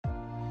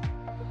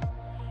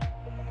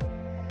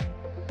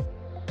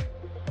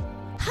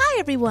Hi,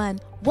 everyone.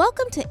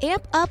 Welcome to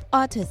Amp Up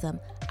Autism.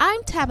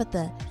 I'm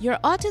Tabitha, your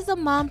autism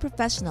mom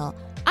professional.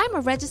 I'm a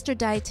registered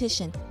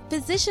dietitian,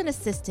 physician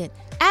assistant,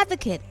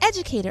 advocate,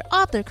 educator,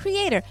 author,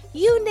 creator.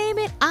 You name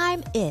it,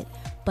 I'm it.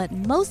 But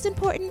most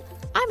important,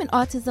 I'm an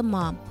autism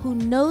mom who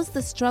knows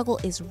the struggle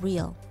is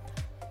real.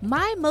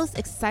 My most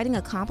exciting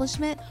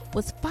accomplishment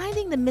was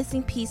finding the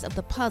missing piece of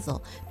the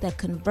puzzle that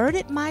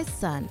converted my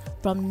son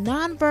from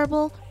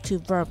nonverbal to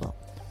verbal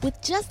with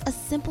just a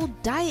simple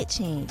diet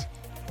change.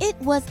 It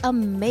was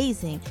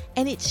amazing,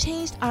 and it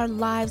changed our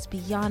lives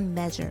beyond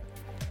measure.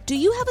 Do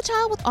you have a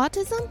child with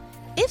autism?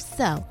 If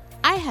so,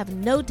 I have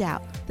no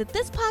doubt that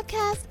this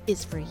podcast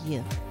is for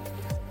you.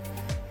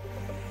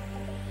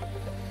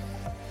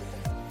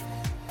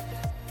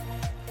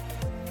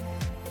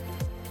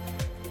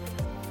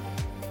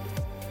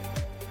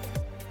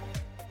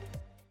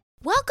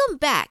 Welcome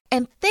back,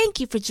 and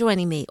thank you for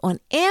joining me on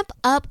Amp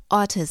Up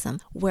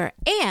Autism, where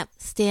AMP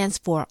stands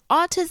for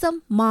Autism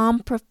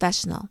Mom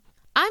Professional.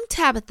 I'm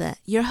Tabitha,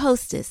 your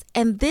hostess,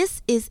 and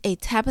this is a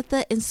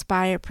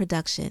Tabitha-inspired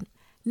production.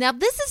 Now,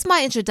 this is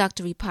my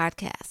introductory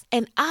podcast,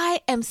 and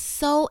I am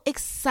so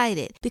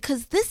excited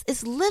because this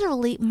is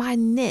literally my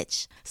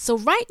niche. So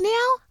right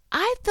now,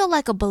 I feel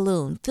like a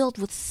balloon filled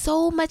with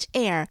so much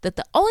air that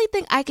the only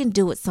thing I can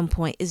do at some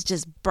point is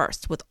just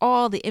burst with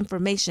all the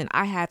information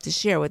I have to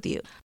share with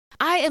you.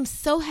 I am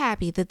so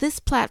happy that this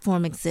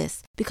platform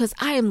exists because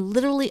I am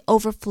literally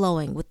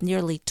overflowing with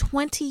nearly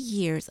 20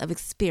 years of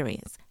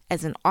experience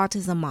as an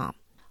autism mom,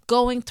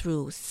 going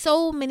through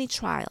so many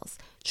trials,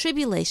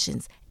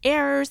 tribulations,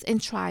 errors,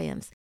 and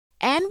triumphs.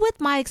 And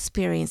with my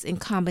experience in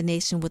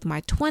combination with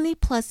my 20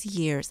 plus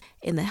years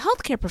in the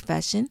healthcare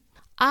profession,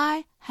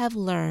 I have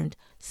learned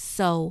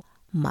so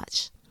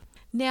much.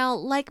 Now,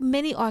 like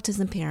many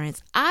autism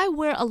parents, I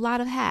wear a lot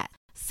of hats.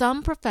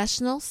 Some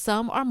professional,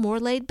 some are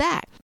more laid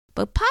back.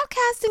 But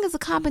podcasting is a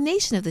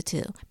combination of the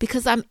two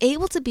because I'm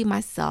able to be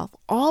myself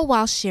all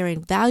while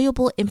sharing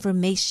valuable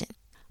information.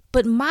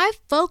 But my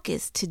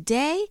focus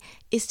today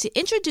is to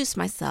introduce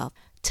myself,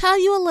 tell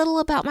you a little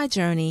about my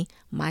journey,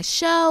 my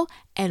show,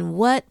 and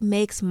what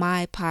makes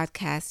my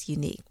podcast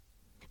unique.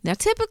 Now,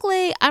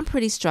 typically, I'm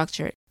pretty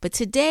structured, but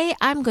today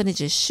I'm going to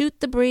just shoot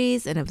the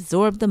breeze and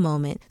absorb the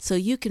moment so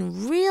you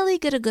can really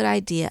get a good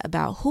idea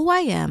about who I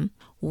am,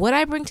 what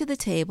I bring to the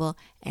table,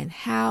 and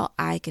how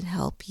I can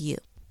help you.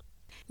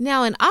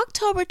 Now, in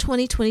October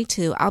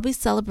 2022, I'll be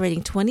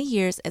celebrating 20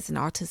 years as an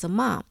autism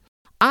mom.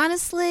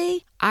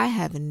 Honestly, I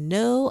have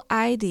no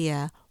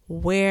idea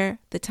where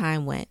the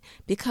time went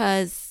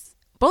because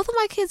both of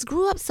my kids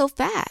grew up so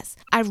fast.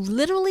 I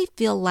literally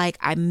feel like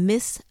I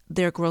missed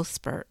their growth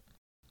spurt.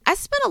 I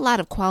spent a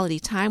lot of quality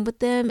time with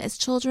them as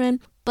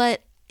children,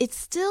 but it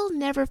still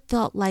never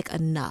felt like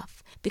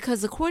enough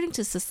because according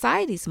to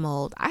society's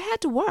mold, I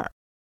had to work.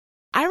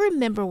 I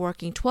remember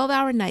working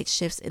 12-hour night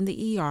shifts in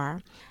the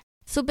ER.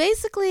 So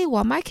basically,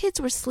 while my kids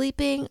were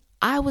sleeping,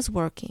 I was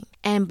working.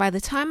 And by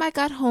the time I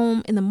got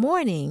home in the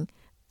morning,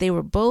 they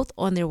were both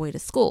on their way to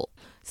school.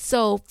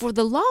 So for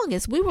the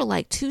longest, we were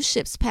like two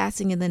ships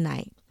passing in the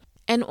night.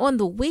 And on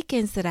the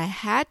weekends that I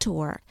had to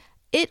work,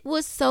 it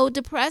was so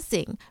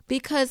depressing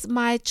because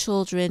my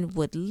children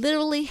would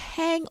literally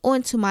hang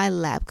onto my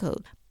lab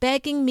coat,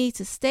 begging me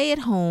to stay at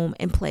home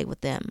and play with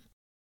them.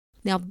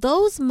 Now,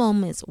 those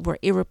moments were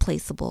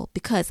irreplaceable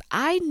because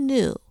I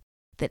knew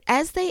that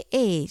as they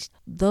aged,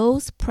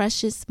 those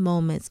precious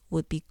moments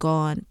would be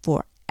gone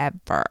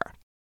forever.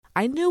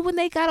 I knew when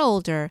they got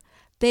older,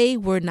 they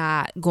were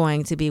not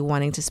going to be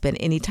wanting to spend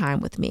any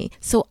time with me.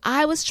 So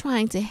I was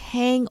trying to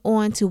hang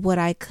on to what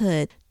I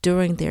could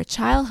during their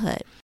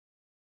childhood.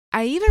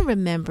 I even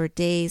remember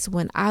days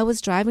when I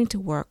was driving to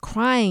work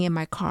crying in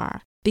my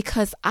car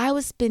because I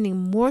was spending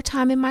more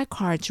time in my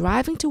car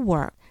driving to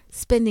work,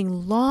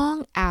 spending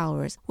long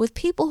hours with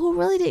people who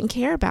really didn't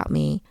care about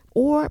me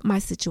or my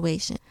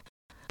situation,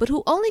 but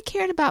who only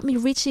cared about me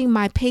reaching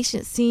my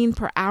patient seen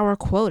per hour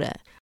quota.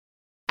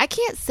 I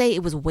can't say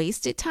it was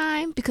wasted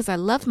time because I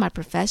loved my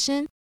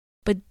profession,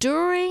 but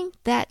during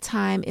that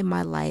time in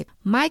my life,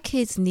 my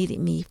kids needed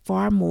me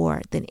far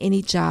more than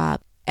any job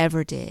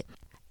ever did,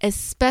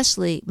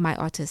 especially my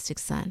autistic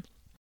son.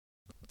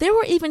 There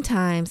were even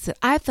times that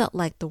I felt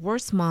like the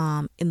worst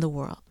mom in the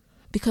world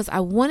because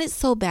I wanted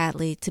so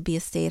badly to be a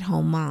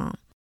stay-at-home mom.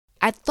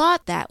 I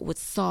thought that would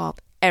solve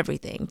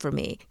everything for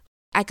me.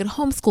 I could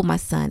homeschool my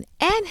son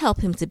and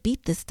help him to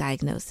beat this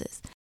diagnosis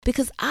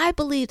because I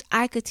believed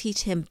I could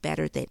teach him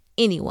better than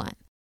anyone.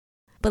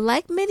 But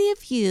like many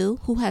of you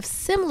who have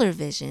similar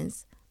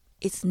visions,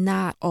 it's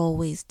not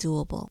always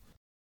doable.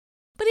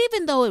 But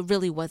even though it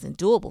really wasn't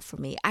doable for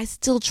me, I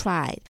still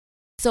tried.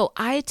 So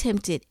I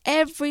attempted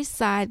every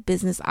side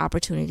business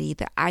opportunity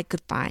that I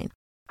could find.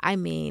 I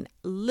mean,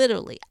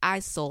 literally, I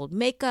sold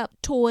makeup,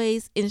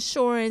 toys,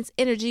 insurance,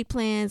 energy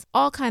plans,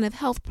 all kind of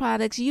health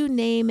products, you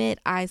name it,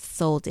 I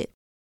sold it.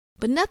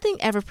 But nothing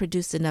ever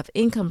produced enough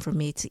income for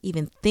me to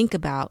even think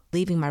about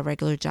leaving my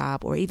regular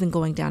job or even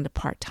going down to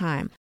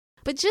part-time.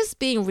 But just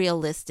being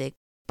realistic,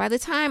 by the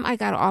time I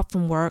got off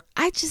from work,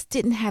 I just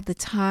didn't have the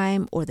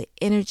time or the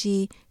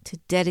energy to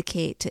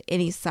dedicate to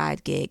any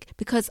side gig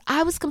because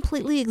I was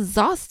completely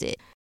exhausted.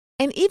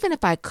 And even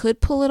if I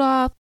could pull it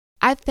off,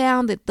 I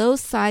found that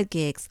those side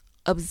gigs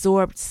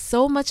absorbed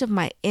so much of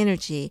my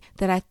energy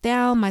that I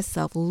found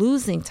myself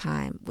losing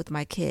time with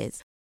my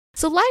kids.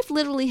 So life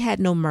literally had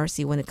no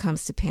mercy when it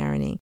comes to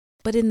parenting.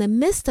 But in the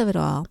midst of it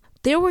all,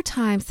 there were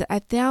times that I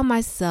found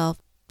myself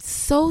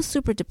so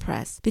super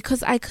depressed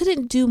because I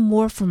couldn't do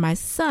more for my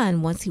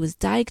son once he was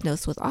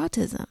diagnosed with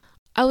autism.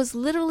 I was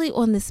literally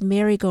on this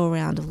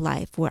merry-go-round of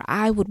life where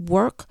I would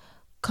work,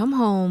 come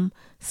home,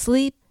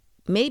 sleep,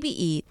 maybe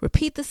eat,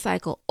 repeat the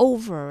cycle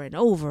over and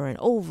over and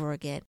over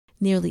again,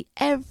 nearly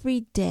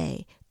every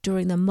day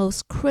during the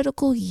most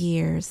critical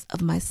years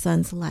of my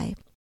son's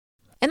life.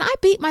 And I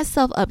beat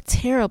myself up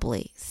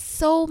terribly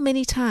so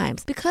many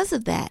times because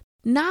of that,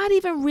 not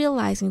even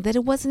realizing that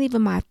it wasn't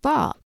even my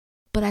fault.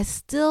 But I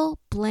still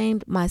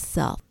blamed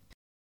myself.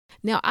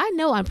 Now, I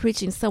know I'm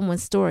preaching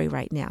someone's story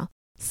right now.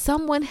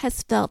 Someone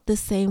has felt the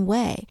same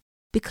way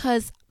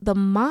because the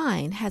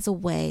mind has a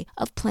way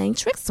of playing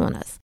tricks on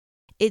us.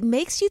 It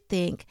makes you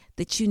think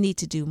that you need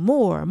to do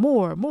more,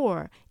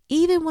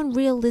 even when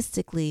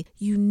realistically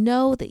you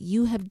know that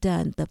you have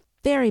done the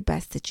very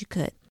best that you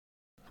could.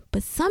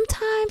 But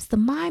sometimes the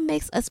mind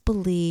makes us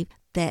believe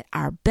that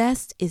our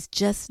best is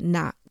just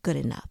not good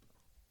enough.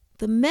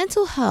 The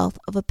mental health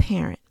of a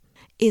parent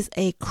is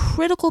a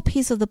critical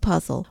piece of the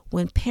puzzle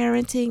when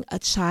parenting a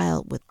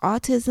child with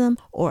autism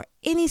or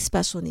any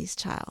special needs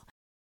child,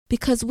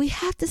 because we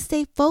have to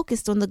stay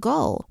focused on the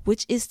goal,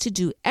 which is to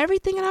do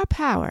everything in our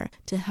power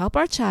to help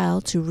our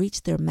child to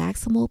reach their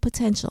maximal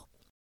potential.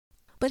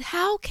 But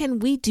how can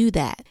we do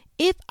that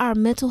if our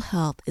mental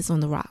health is on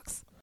the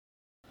rocks?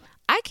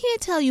 I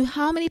can't tell you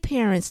how many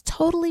parents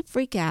totally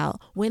freak out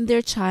when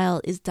their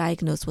child is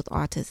diagnosed with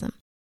autism.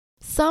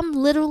 Some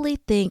literally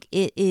think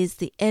it is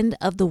the end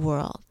of the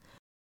world.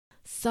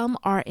 Some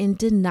are in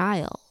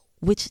denial,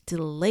 which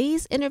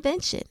delays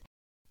intervention.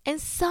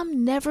 And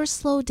some never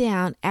slow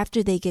down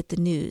after they get the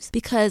news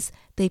because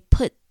they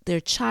put their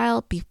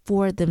child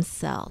before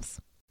themselves.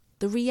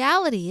 The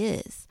reality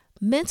is,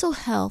 mental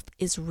health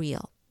is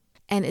real.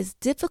 And as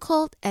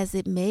difficult as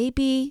it may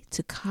be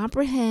to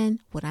comprehend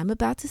what I'm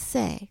about to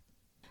say,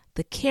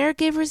 the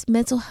caregiver's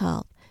mental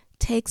health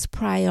takes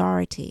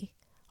priority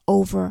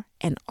over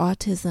an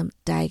autism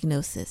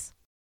diagnosis.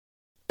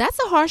 That's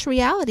a harsh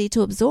reality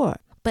to absorb.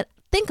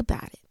 Think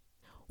about it.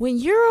 When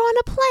you're on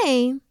a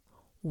plane,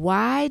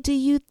 why do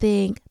you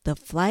think the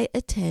flight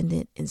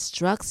attendant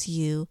instructs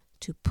you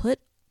to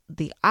put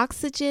the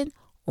oxygen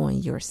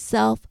on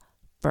yourself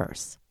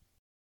first?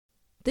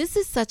 This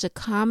is such a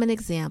common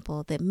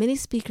example that many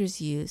speakers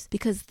use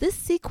because this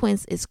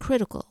sequence is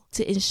critical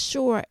to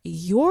ensure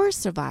your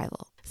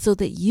survival so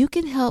that you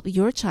can help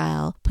your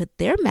child put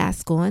their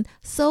mask on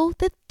so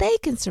that they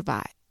can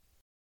survive.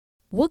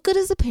 What good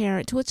is a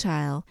parent to a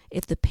child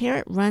if the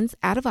parent runs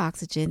out of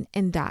oxygen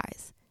and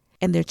dies,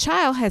 and their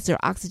child has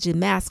their oxygen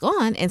mask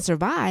on and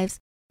survives,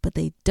 but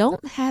they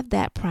don't have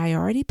that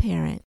priority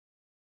parent?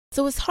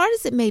 So as hard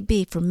as it may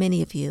be for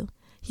many of you,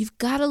 you've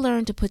got to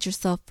learn to put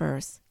yourself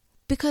first,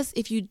 because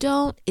if you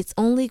don't, it's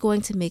only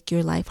going to make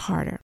your life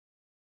harder.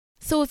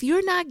 So if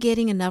you're not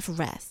getting enough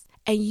rest,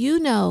 and you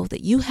know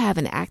that you have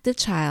an active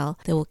child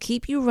that will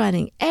keep you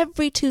running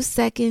every 2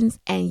 seconds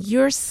and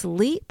your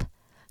sleep,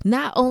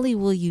 not only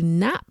will you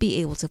not be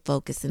able to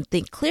focus and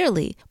think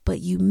clearly, but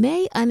you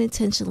may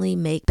unintentionally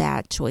make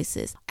bad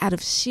choices out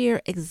of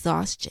sheer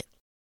exhaustion.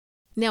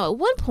 Now, at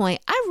one point,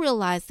 I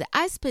realized that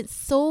I spent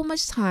so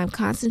much time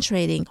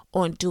concentrating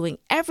on doing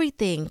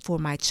everything for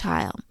my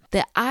child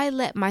that I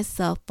let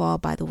myself fall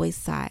by the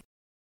wayside.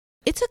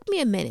 It took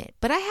me a minute,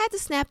 but I had to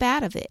snap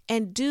out of it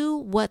and do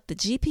what the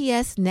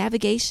GPS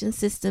navigation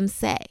systems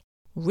say.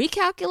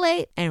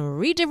 Recalculate and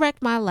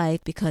redirect my life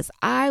because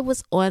I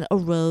was on a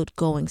road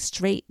going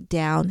straight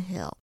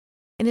downhill.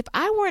 And if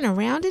I weren't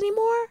around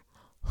anymore,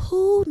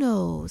 who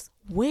knows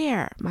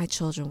where my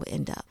children would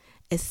end up,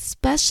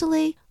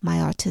 especially my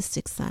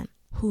autistic son,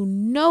 who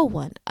no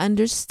one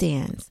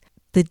understands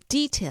the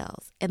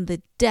details and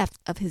the depth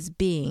of his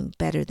being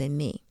better than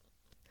me.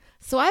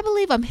 So I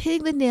believe I'm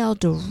hitting the nail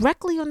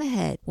directly on the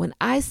head when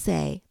I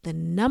say the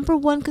number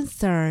one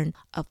concern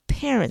of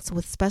parents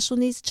with special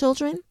needs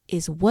children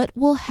is what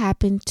will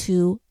happen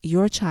to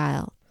your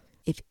child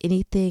if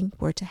anything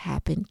were to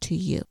happen to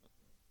you.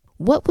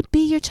 What would be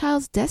your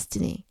child's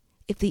destiny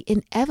if the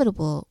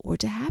inevitable were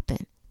to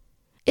happen?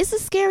 It's a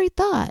scary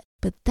thought,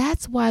 but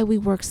that's why we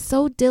work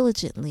so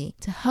diligently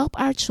to help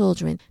our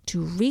children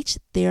to reach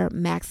their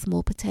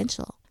maximal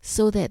potential,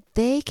 so that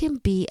they can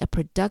be a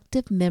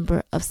productive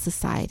member of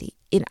society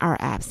in our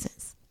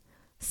absence.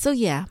 So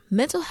yeah,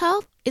 mental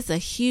health is a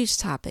huge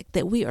topic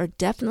that we are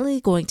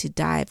definitely going to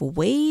dive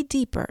way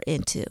deeper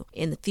into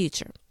in the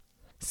future.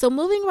 So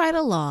moving right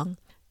along,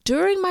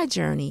 during my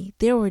journey,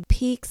 there were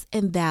peaks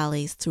and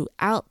valleys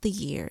throughout the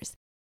years,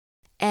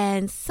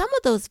 and some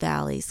of those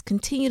valleys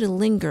continue to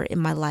linger in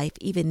my life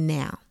even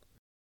now.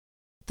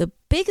 The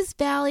biggest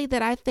valley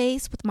that I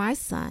face with my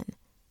son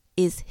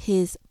is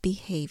his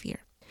behavior.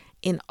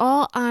 In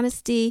all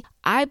honesty,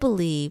 I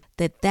believe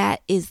that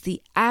that is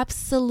the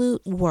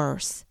absolute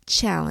worst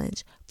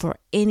challenge for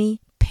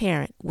any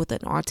parent with an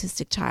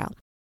autistic child.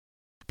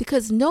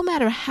 Because no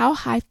matter how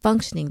high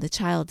functioning the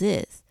child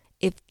is,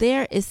 if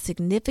there is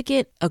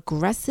significant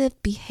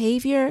aggressive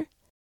behavior,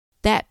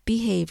 that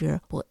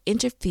behavior will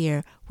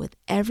interfere with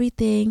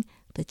everything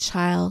the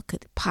child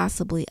could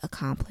possibly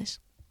accomplish.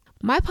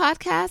 My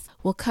podcast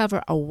will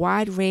cover a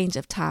wide range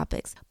of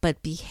topics,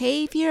 but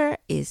behavior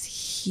is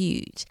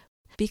huge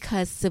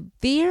because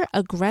severe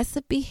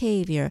aggressive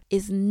behavior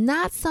is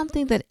not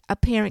something that a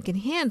parent can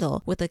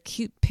handle with a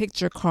cute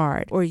picture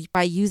card or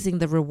by using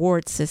the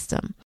reward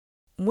system.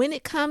 When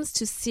it comes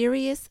to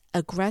serious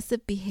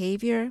aggressive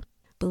behavior,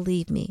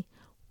 believe me,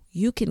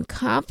 you can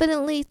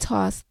confidently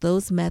toss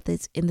those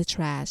methods in the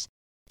trash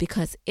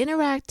because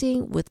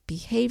interacting with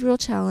behavioral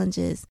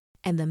challenges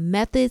and the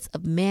methods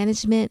of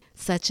management,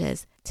 such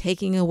as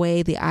taking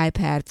away the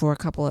iPad for a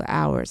couple of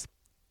hours,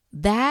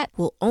 that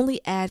will only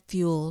add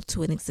fuel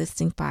to an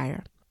existing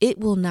fire. It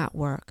will not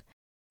work.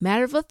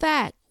 Matter of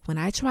fact, when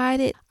I tried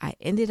it, I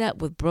ended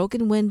up with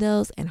broken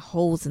windows and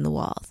holes in the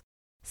walls.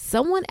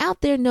 Someone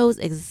out there knows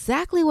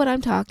exactly what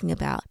I'm talking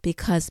about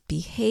because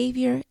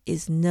behavior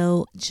is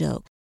no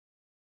joke.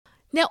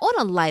 Now, on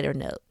a lighter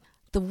note,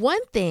 the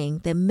one thing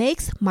that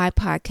makes my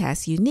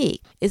podcast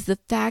unique is the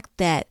fact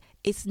that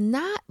it's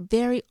not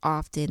very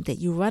often that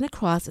you run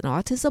across an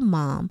autism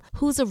mom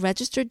who's a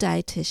registered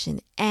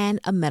dietitian and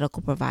a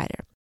medical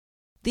provider.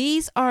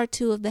 These are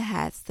two of the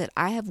hats that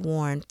I have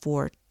worn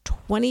for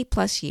 20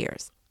 plus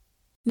years.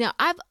 Now,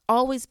 I've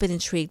always been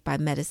intrigued by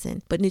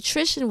medicine, but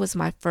nutrition was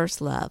my first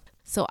love.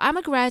 So I'm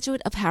a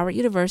graduate of Howard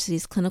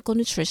University's clinical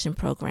nutrition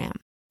program.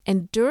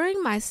 And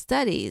during my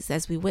studies,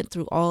 as we went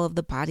through all of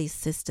the body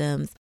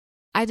systems,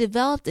 I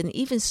developed an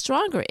even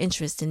stronger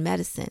interest in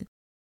medicine.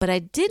 But I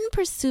didn't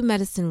pursue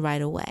medicine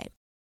right away.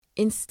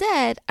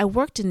 Instead, I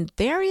worked in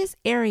various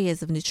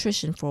areas of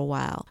nutrition for a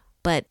while.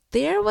 But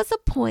there was a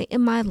point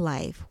in my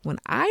life when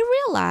I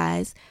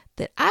realized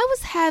that I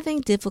was having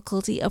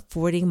difficulty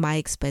affording my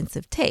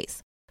expensive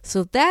tastes.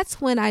 So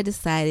that's when I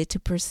decided to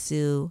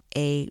pursue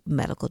a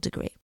medical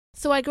degree.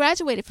 So I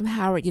graduated from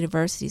Howard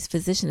University's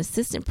physician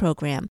assistant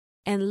program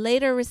and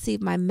later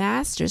received my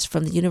master's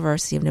from the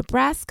University of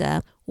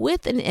Nebraska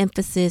with an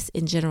emphasis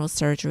in general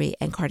surgery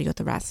and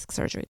cardiothoracic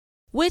surgery,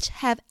 which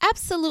have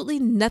absolutely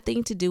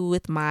nothing to do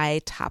with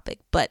my topic,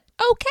 but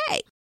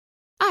okay.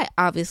 I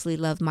obviously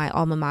loved my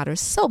alma mater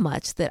so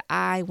much that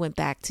I went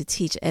back to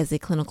teach as a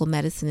clinical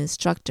medicine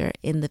instructor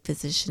in the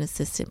physician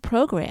assistant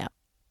program.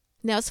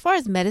 Now, as far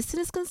as medicine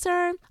is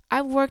concerned,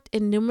 I've worked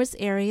in numerous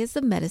areas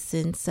of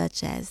medicine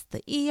such as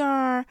the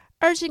ER,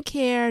 urgent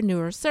care,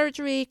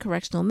 neurosurgery,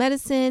 correctional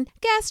medicine,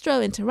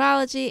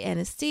 gastroenterology,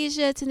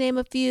 anesthesia, to name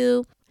a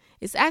few.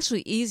 It's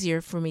actually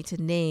easier for me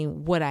to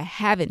name what I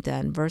haven't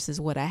done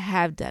versus what I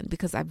have done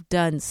because I've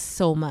done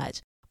so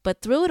much.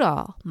 But through it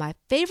all, my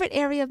favorite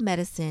area of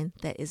medicine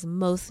that is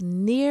most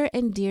near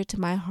and dear to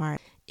my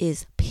heart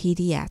is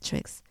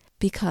pediatrics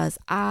because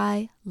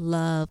I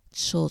love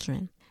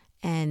children.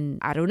 And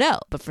I don't know,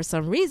 but for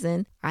some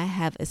reason, I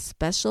have a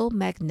special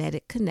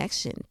magnetic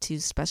connection to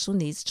special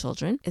needs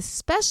children,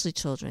 especially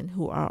children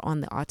who are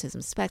on the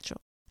autism spectrum.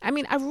 I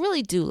mean, I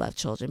really do love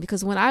children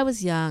because when I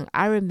was young,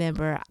 I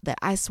remember that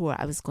I swore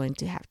I was going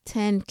to have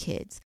 10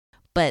 kids.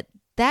 But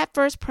that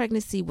first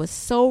pregnancy was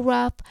so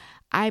rough.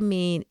 I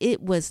mean,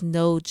 it was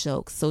no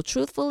joke. So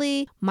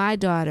truthfully, my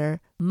daughter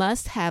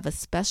must have a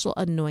special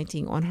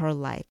anointing on her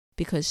life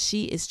because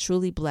she is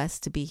truly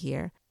blessed to be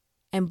here.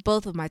 And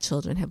both of my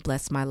children have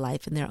blessed my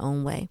life in their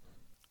own way.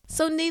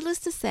 So needless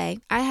to say,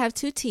 I have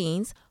two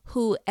teens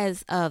who,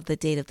 as of the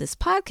date of this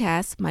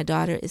podcast, my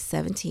daughter is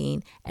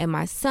 17 and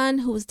my son,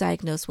 who was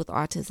diagnosed with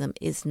autism,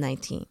 is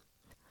 19.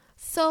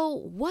 So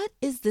what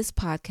is this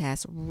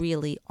podcast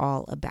really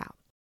all about?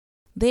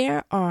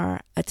 There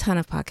are a ton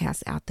of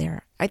podcasts out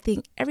there. I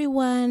think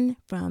everyone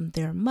from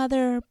their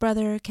mother,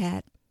 brother,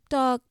 cat,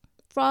 dog,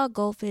 frog,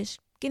 goldfish,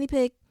 guinea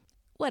pig,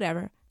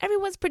 whatever.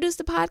 Everyone's produced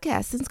a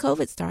podcast since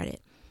COVID started.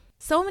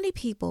 So many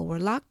people were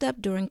locked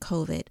up during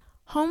COVID,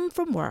 home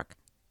from work,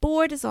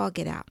 bored as all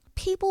get out.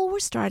 People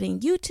were starting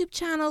YouTube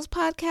channels,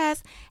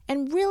 podcasts,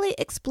 and really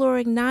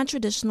exploring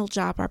non-traditional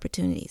job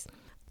opportunities.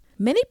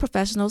 Many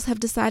professionals have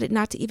decided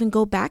not to even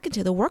go back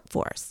into the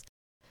workforce.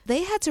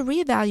 They had to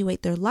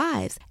reevaluate their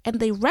lives,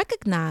 and they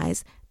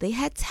recognized they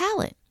had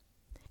talent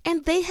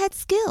and they had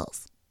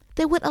skills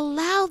that would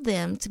allow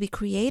them to be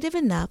creative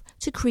enough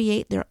to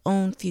create their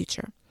own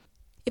future.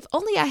 If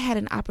only I had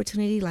an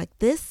opportunity like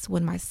this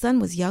when my son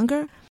was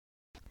younger.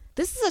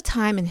 This is a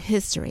time in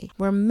history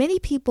where many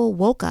people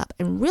woke up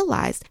and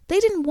realized they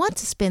didn't want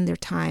to spend their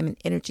time and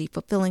energy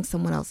fulfilling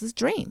someone else's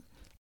dream.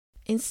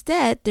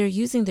 Instead, they're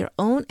using their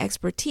own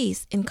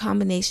expertise in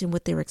combination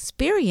with their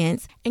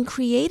experience and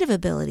creative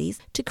abilities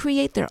to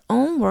create their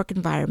own work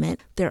environment,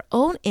 their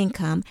own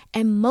income,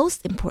 and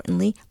most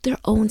importantly, their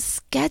own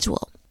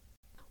schedule.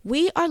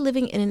 We are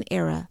living in an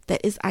era that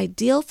is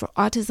ideal for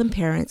autism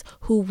parents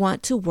who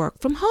want to work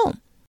from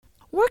home.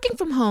 Working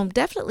from home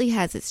definitely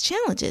has its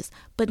challenges,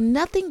 but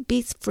nothing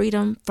beats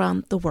freedom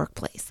from the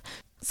workplace.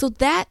 So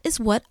that is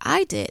what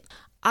I did.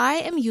 I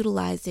am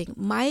utilizing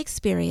my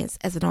experience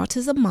as an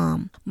autism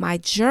mom, my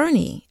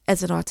journey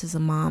as an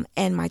autism mom,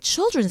 and my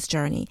children's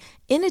journey,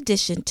 in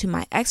addition to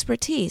my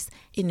expertise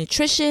in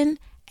nutrition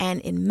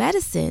and in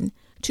medicine,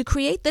 to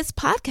create this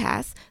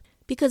podcast,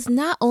 because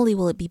not only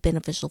will it be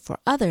beneficial for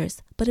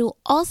others, but it will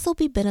also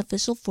be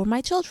beneficial for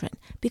my children,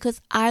 because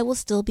I will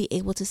still be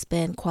able to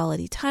spend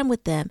quality time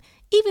with them.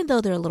 Even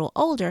though they're a little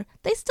older,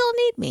 they still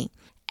need me.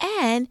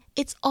 And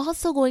it's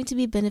also going to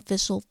be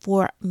beneficial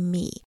for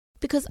me,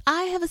 because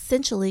I have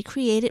essentially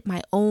created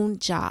my own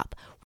job,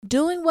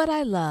 doing what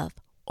I love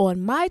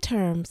on my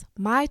terms,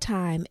 my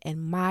time,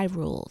 and my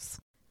rules.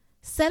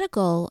 Set a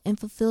goal and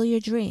fulfill your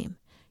dream.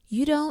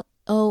 You don't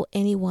owe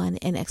anyone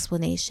an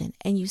explanation,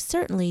 and you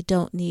certainly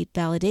don't need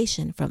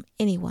validation from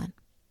anyone.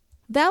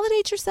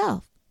 Validate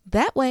yourself.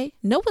 That way,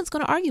 no one's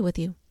going to argue with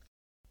you.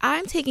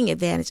 I'm taking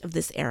advantage of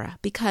this era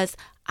because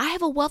I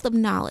have a wealth of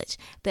knowledge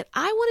that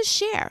I want to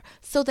share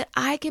so that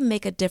I can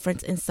make a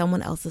difference in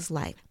someone else's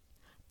life.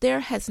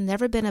 There has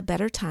never been a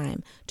better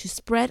time to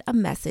spread a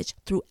message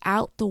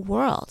throughout the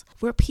world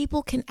where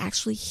people can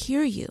actually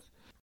hear you.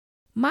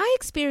 My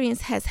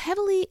experience has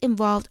heavily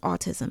involved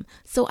autism,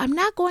 so I'm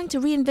not going to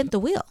reinvent the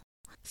wheel.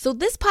 So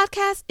this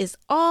podcast is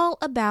all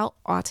about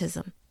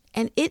autism,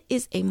 and it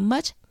is a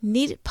much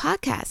needed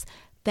podcast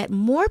that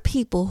more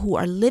people who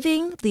are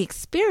living the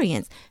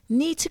experience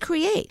need to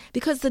create,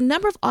 because the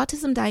number of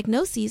autism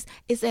diagnoses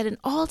is at an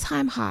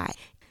all-time high.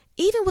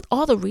 Even with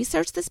all the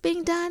research that's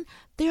being done,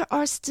 there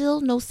are still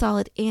no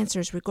solid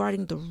answers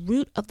regarding the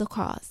root of the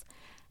cause.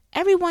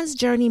 Everyone's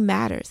journey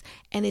matters,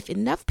 and if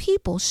enough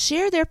people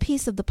share their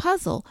piece of the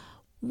puzzle,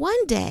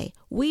 one day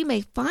we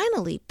may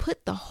finally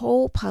put the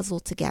whole puzzle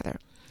together.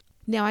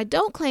 Now, I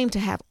don't claim to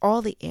have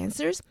all the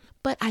answers,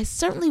 but I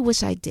certainly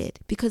wish I did,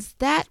 because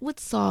that would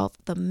solve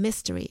the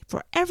mystery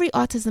for every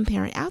autism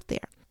parent out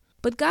there.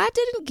 But God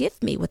didn't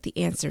gift me with the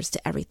answers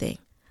to everything.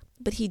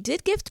 But He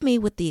did gift me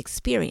with the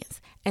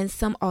experience and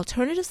some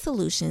alternative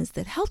solutions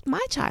that helped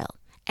my child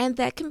and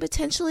that can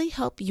potentially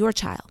help your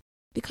child.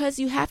 Because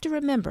you have to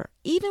remember,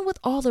 even with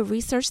all the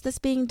research that's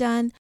being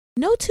done,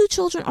 no two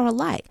children are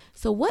alike.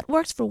 So what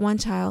works for one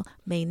child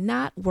may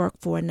not work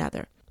for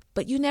another.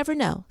 But you never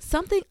know.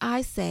 Something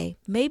I say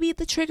may be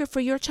the trigger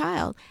for your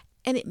child,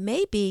 and it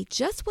may be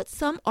just what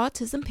some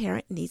autism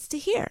parent needs to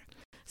hear.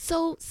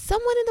 So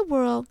someone in the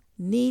world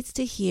needs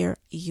to hear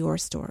your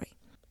story.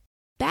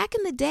 Back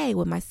in the day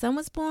when my son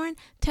was born,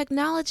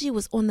 technology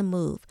was on the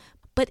move,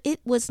 but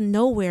it was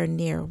nowhere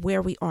near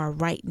where we are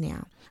right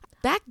now.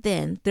 Back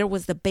then, there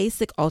was the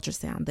basic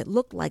ultrasound that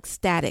looked like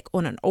static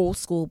on an old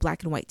school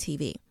black and white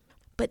TV.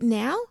 But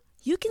now,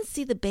 you can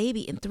see the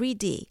baby in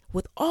 3D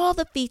with all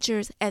the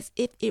features as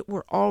if it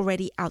were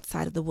already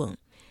outside of the womb.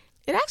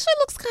 It actually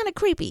looks kind of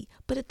creepy,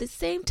 but at the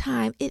same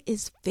time, it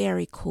is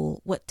very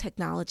cool what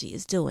technology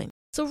is doing.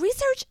 So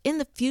research in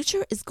the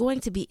future is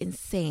going to be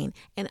insane,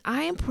 and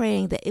I am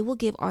praying that it will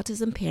give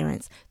autism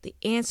parents the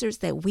answers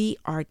that we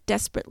are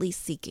desperately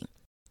seeking.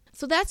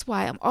 So that's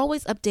why I'm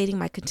always updating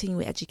my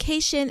continuing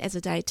education as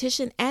a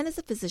dietitian and as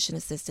a physician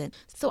assistant,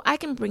 so I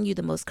can bring you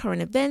the most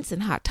current events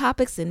and hot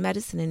topics in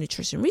medicine and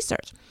nutrition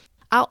research.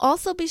 I'll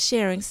also be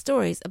sharing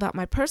stories about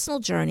my personal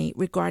journey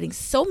regarding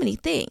so many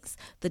things: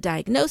 the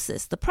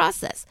diagnosis, the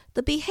process,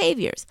 the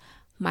behaviors,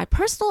 my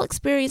personal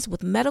experience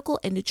with medical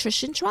and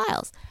nutrition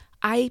trials,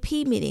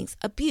 IEP meetings,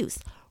 abuse,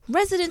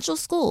 residential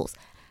schools,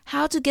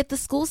 how to get the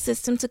school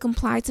system to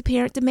comply to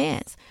parent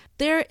demands.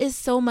 There is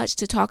so much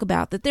to talk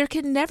about that there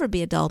can never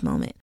be a dull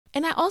moment.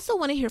 And I also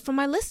want to hear from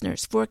my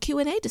listeners for a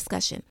Q&A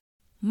discussion.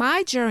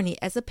 My journey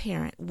as a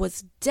parent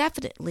was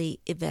definitely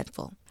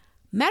eventful.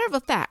 Matter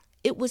of fact,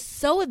 it was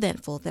so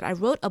eventful that I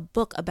wrote a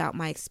book about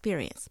my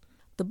experience.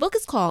 The book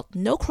is called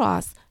No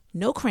Cross,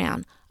 No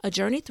Crown, A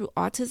Journey Through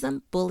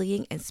Autism,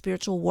 Bullying, and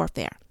Spiritual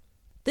Warfare.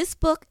 This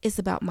book is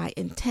about my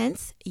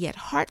intense yet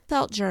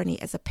heartfelt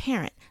journey as a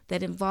parent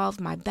that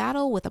involved my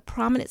battle with a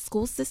prominent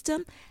school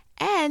system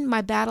and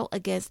my battle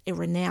against a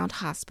renowned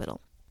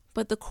hospital.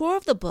 But the core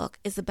of the book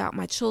is about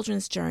my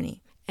children's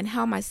journey and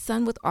how my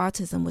son with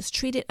autism was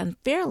treated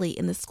unfairly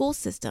in the school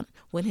system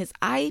when his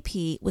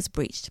IEP was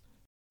breached.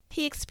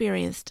 He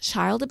experienced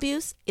child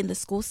abuse in the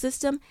school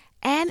system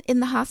and in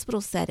the hospital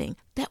setting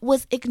that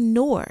was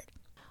ignored.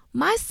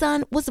 My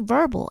son was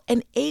verbal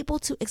and able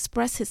to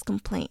express his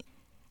complaint,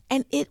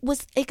 and it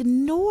was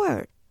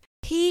ignored.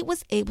 He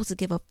was able to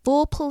give a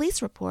full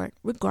police report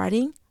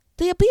regarding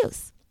the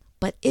abuse,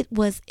 but it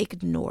was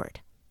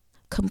ignored,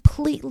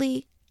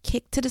 completely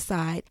kicked to the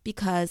side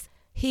because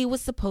he was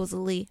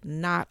supposedly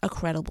not a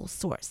credible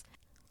source.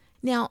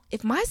 Now,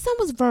 if my son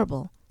was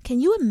verbal, can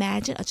you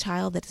imagine a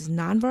child that is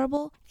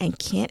nonverbal and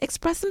can't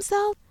express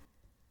himself?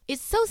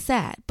 It's so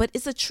sad, but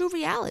it's a true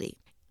reality.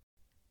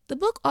 The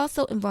book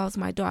also involves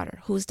my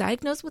daughter, who was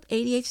diagnosed with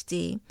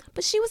ADHD,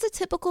 but she was a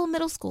typical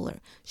middle schooler.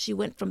 She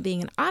went from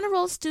being an honor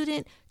roll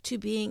student to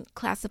being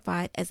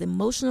classified as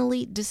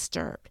emotionally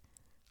disturbed,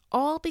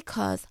 all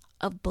because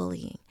of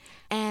bullying.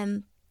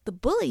 And The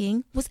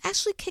bullying was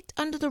actually kicked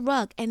under the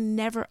rug and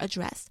never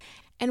addressed.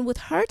 And with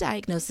her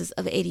diagnosis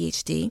of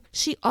ADHD,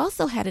 she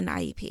also had an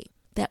IEP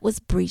that was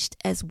breached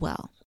as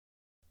well.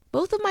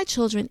 Both of my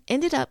children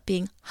ended up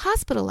being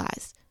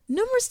hospitalized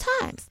numerous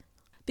times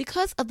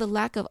because of the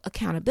lack of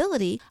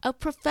accountability of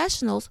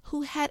professionals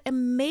who had a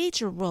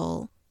major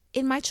role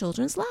in my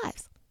children's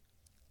lives.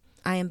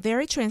 I am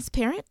very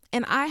transparent,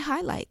 and I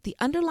highlight the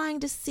underlying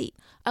deceit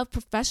of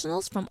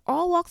professionals from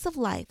all walks of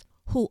life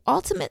who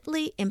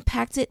ultimately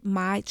impacted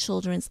my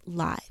children's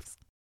lives.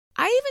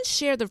 I even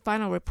shared the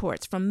final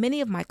reports from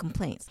many of my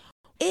complaints.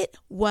 It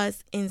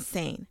was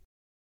insane.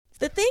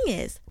 The thing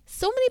is,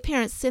 so many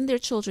parents send their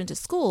children to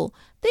school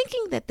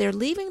thinking that they're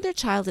leaving their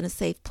child in a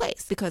safe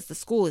place because the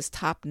school is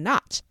top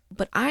notch.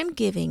 But I'm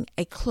giving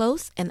a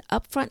close and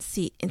upfront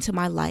seat into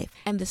my life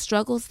and the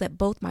struggles that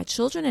both my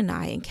children and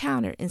I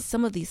encountered in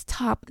some of these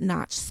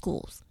top-notch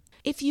schools.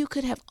 If you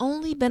could have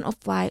only been a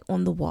fly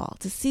on the wall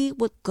to see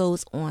what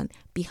goes on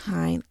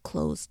behind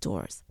closed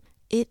doors,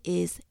 it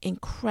is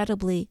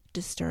incredibly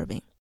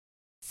disturbing.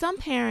 Some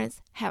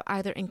parents have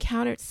either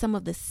encountered some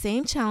of the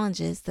same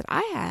challenges that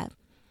I have,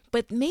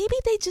 but maybe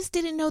they just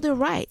didn't know their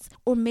rights,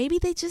 or maybe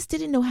they just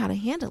didn't know how to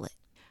handle it.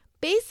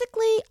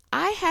 Basically,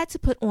 I had to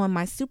put on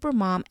my super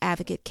mom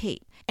advocate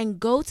cape and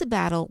go to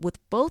battle with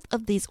both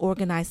of these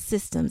organized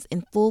systems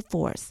in full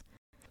force.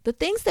 The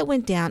things that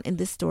went down in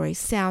this story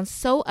sound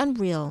so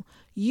unreal,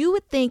 you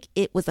would think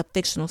it was a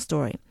fictional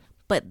story,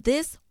 but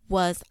this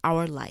was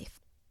our life.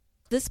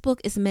 This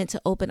book is meant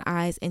to open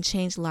eyes and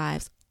change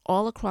lives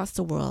all across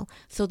the world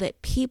so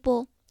that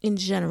people in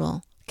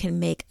general can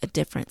make a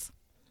difference.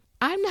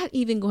 I'm not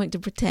even going to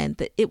pretend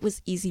that it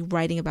was easy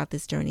writing about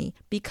this journey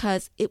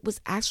because it was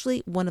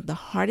actually one of the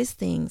hardest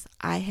things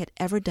I had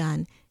ever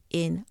done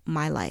in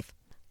my life.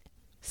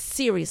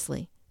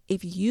 Seriously,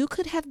 if you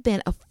could have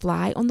been a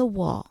fly on the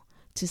wall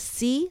to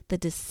see the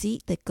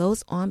deceit that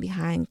goes on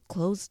behind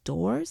closed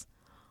doors,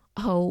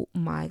 oh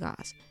my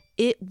gosh,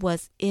 it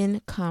was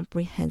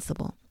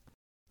incomprehensible.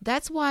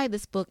 That's why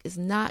this book is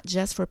not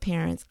just for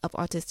parents of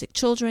autistic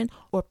children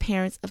or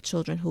parents of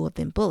children who have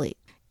been bullied.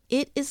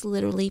 It is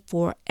literally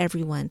for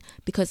everyone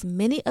because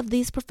many of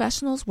these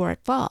professionals were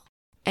at fault,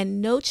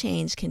 and no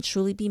change can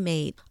truly be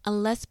made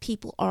unless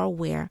people are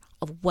aware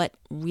of what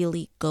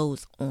really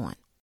goes on.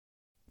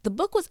 The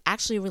book was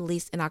actually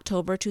released in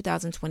October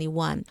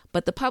 2021,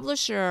 but the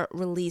publisher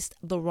released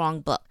the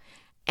wrong book,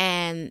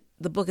 and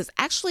the book is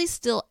actually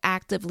still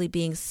actively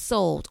being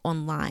sold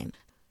online.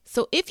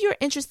 So if you're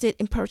interested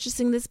in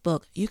purchasing this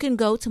book, you can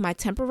go to my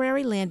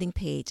temporary landing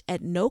page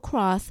at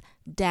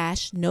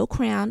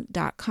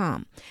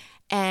nocross-nocrown.com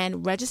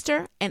and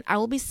register, and I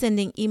will be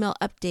sending email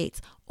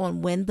updates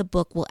on when the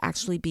book will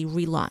actually be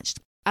relaunched.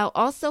 I'll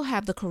also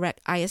have the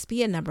correct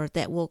ISBN number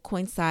that will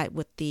coincide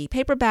with the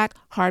paperback,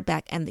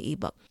 hardback, and the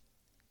ebook.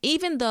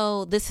 Even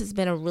though this has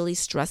been a really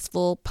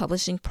stressful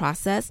publishing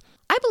process,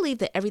 I believe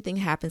that everything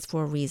happens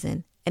for a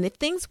reason. And if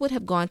things would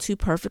have gone too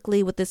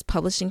perfectly with this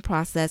publishing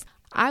process,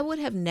 I would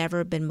have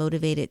never been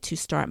motivated to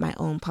start my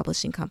own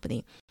publishing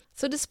company.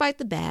 So despite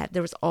the bad,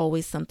 there was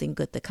always something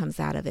good that comes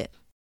out of it.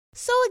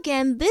 So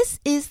again, this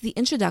is the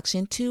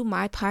introduction to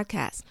my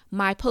podcast.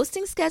 My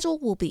posting schedule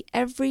will be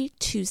every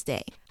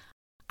Tuesday.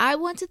 I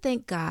want to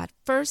thank God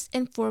first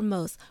and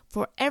foremost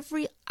for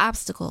every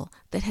obstacle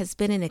that has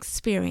been an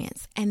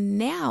experience. And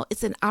now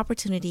it's an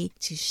opportunity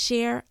to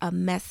share a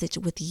message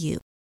with you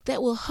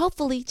that will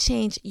hopefully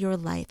change your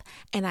life.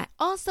 And I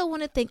also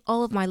want to thank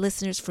all of my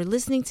listeners for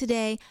listening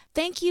today.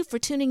 Thank you for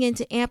tuning in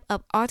to Amp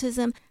Up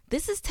Autism.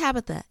 This is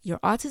Tabitha, your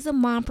autism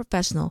mom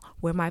professional,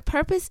 where my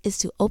purpose is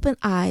to open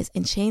eyes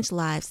and change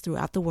lives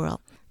throughout the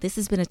world. This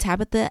has been a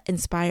Tabitha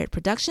inspired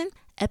production,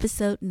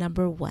 episode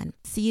number 1.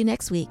 See you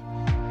next week.